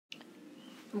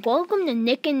Welcome to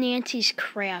Nick and Nancy's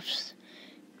Crafts.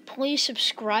 Please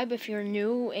subscribe if you're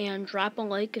new and drop a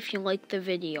like if you like the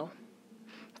video.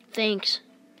 Thanks.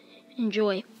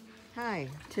 Enjoy. Hi,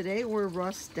 today we're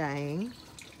rust dyeing.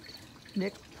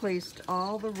 Nick placed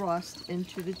all the rust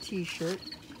into the t-shirt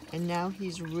and now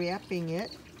he's wrapping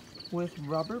it with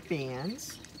rubber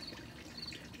bands.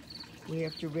 We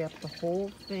have to wrap the whole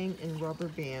thing in rubber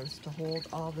bands to hold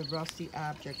all the rusty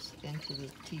objects into the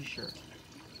t-shirt.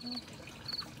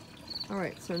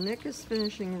 Alright, so Nick is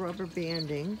finishing rubber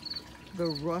banding the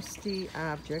rusty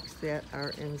objects that are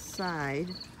inside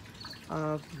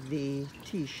of the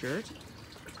t-shirt,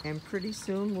 and pretty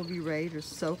soon we'll be ready to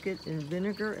soak it in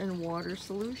vinegar and water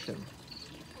solution.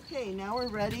 Okay, now we're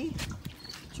ready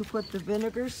to put the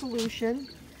vinegar solution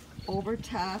over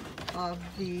top of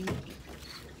the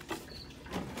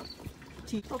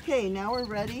Okay, now we're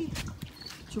ready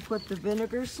to put the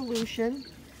vinegar solution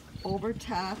over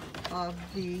top of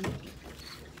the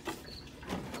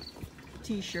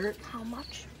t-shirt. How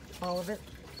much? All of it.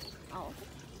 Oh.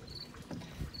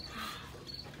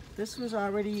 This was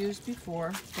already used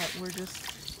before, but we're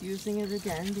just using it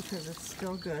again because it's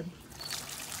still good.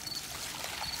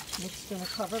 Nick's going to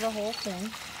cover the whole thing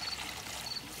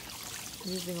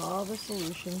using all the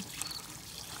solution.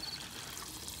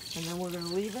 And then we're going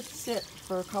to leave it sit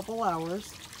for a couple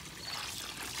hours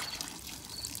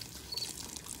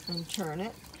and turn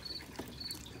it.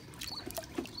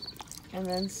 And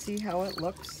then see how it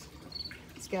looks.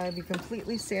 It's got to be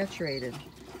completely saturated.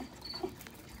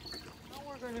 Now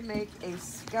we're going to make a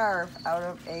scarf out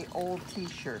of an old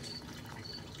t-shirt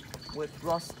with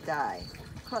rust dye.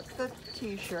 Cut the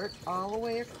t-shirt all the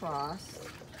way across.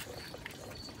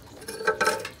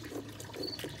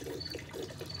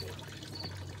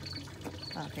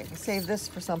 Okay, we'll save this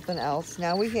for something else.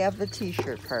 Now we have the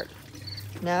t-shirt part.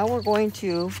 Now we're going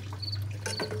to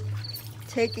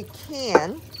take a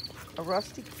can, a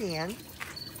rusty can,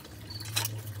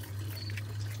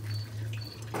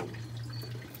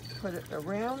 put it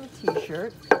around the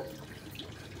t-shirt. I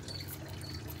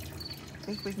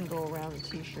think we can go around the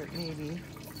t-shirt maybe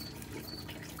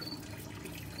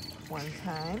one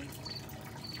time.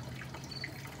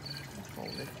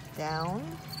 Fold it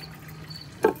down.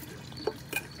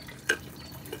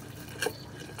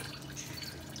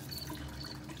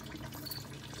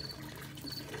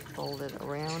 Fold it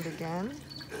around again.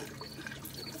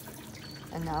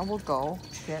 And now we'll go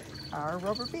get our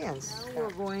rubber bands. Now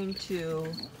we're going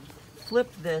to flip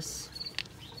this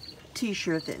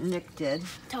t-shirt that Nick did.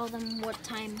 Tell them what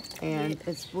time. And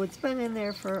it's been in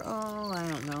there for, oh, I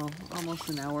don't know, almost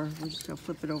an hour. We're just going to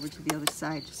flip it over to the other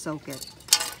side to soak it.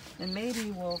 And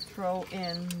maybe we'll throw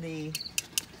in the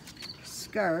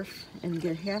scarf and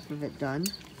get half of it done.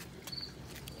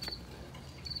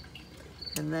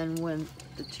 And then when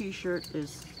the t-shirt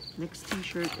is, Nick's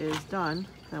t-shirt is done,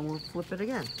 then we'll flip it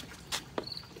again.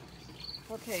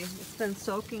 Okay, it's been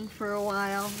soaking for a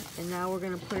while, and now we're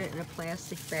going to put it in a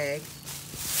plastic bag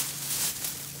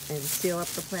and seal up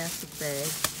the plastic bag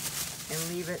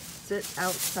and leave it sit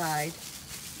outside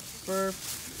for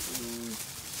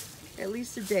at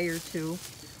least a day or two.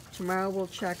 Tomorrow we'll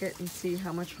check it and see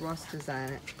how much rust is on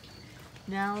it.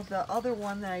 Now the other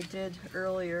one that I did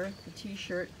earlier, the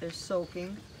t-shirt, is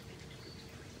soaking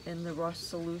in the rust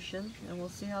solution, and we'll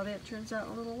see how that turns out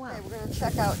in a little while. Okay, we're going to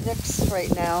check out Nick's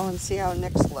right now and see how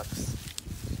Nick's looks.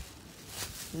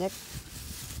 Nick,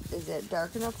 is it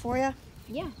dark enough for you?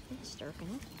 Yeah, it's dark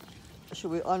enough.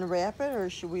 Should we unwrap it or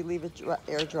should we leave it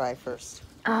air dry first?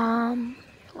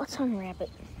 Let's unwrap it.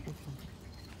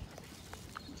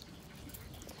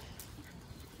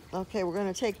 Okay, we're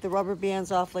going to take the rubber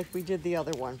bands off like we did the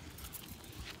other one.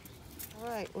 All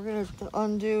right, we're going to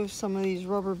undo some of these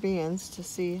rubber bands to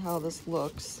see how this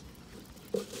looks.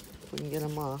 If we can get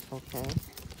them off, okay.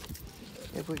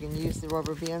 If we can use the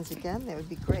rubber bands again, that would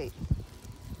be great.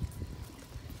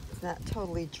 It's not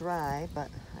totally dry, but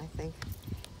I think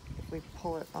if we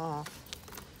pull it off,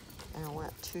 I don't want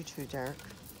it too dark.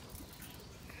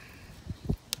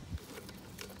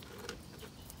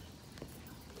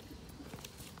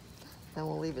 Then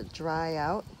we'll leave it dry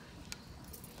out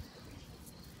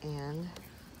and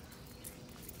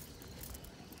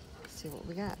see what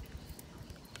we got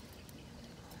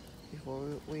before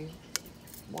we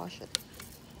wash it.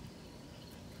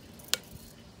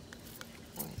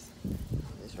 Boys,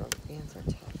 these rubber bands are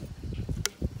tough.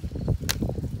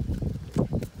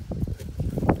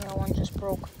 That one just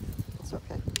broke. It's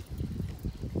okay.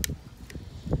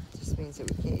 It just means that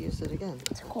we can't use it again.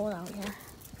 It's cold out here.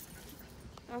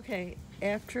 Okay,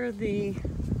 after the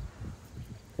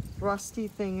rusty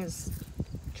thing is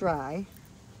dry,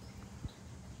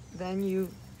 then you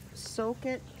soak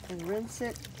it and rinse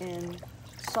it in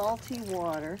salty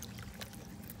water.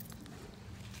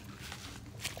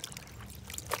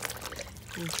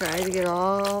 And try to get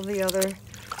all the other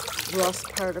rust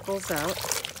particles out.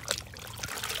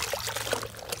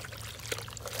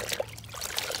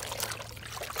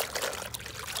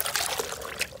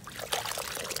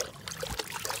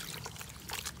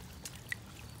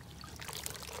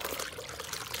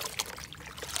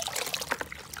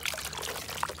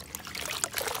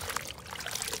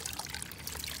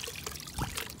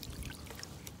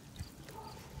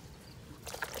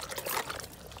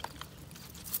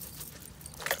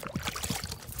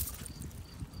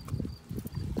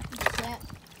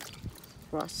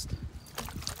 Rust.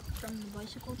 From the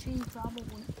bicycle chain,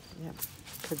 probably. Yep,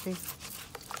 could be.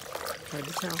 Hard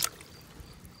to tell.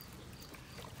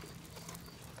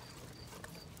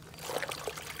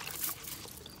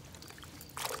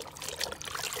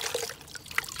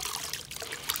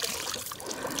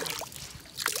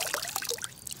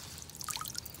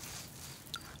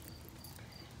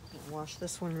 Wash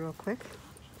this one real quick.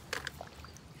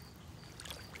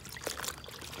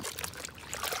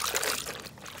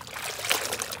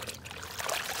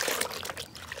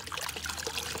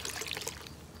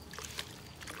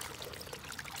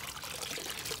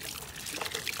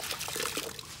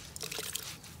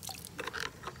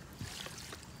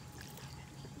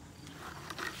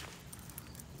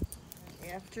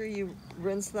 After you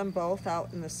rinse them both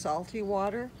out in the salty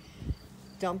water,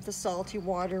 dump the salty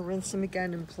water, rinse them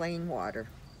again in plain water.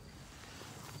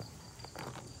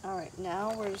 All right,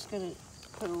 now we're just gonna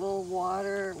put a little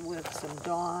water with some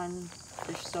Dawn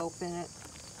dish soap in it.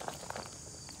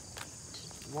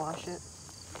 Just wash it.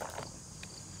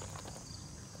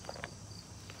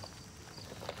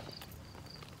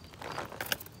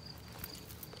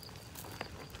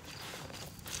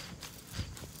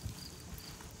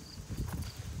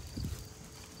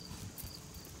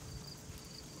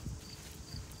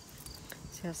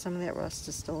 See how some of that rust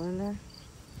is still in there?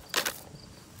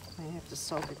 I have to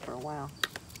soak it for a while.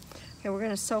 Okay, we're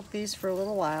going to soak these for a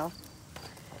little while.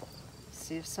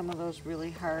 See if some of those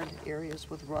really hard areas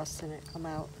with rust in it come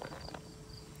out.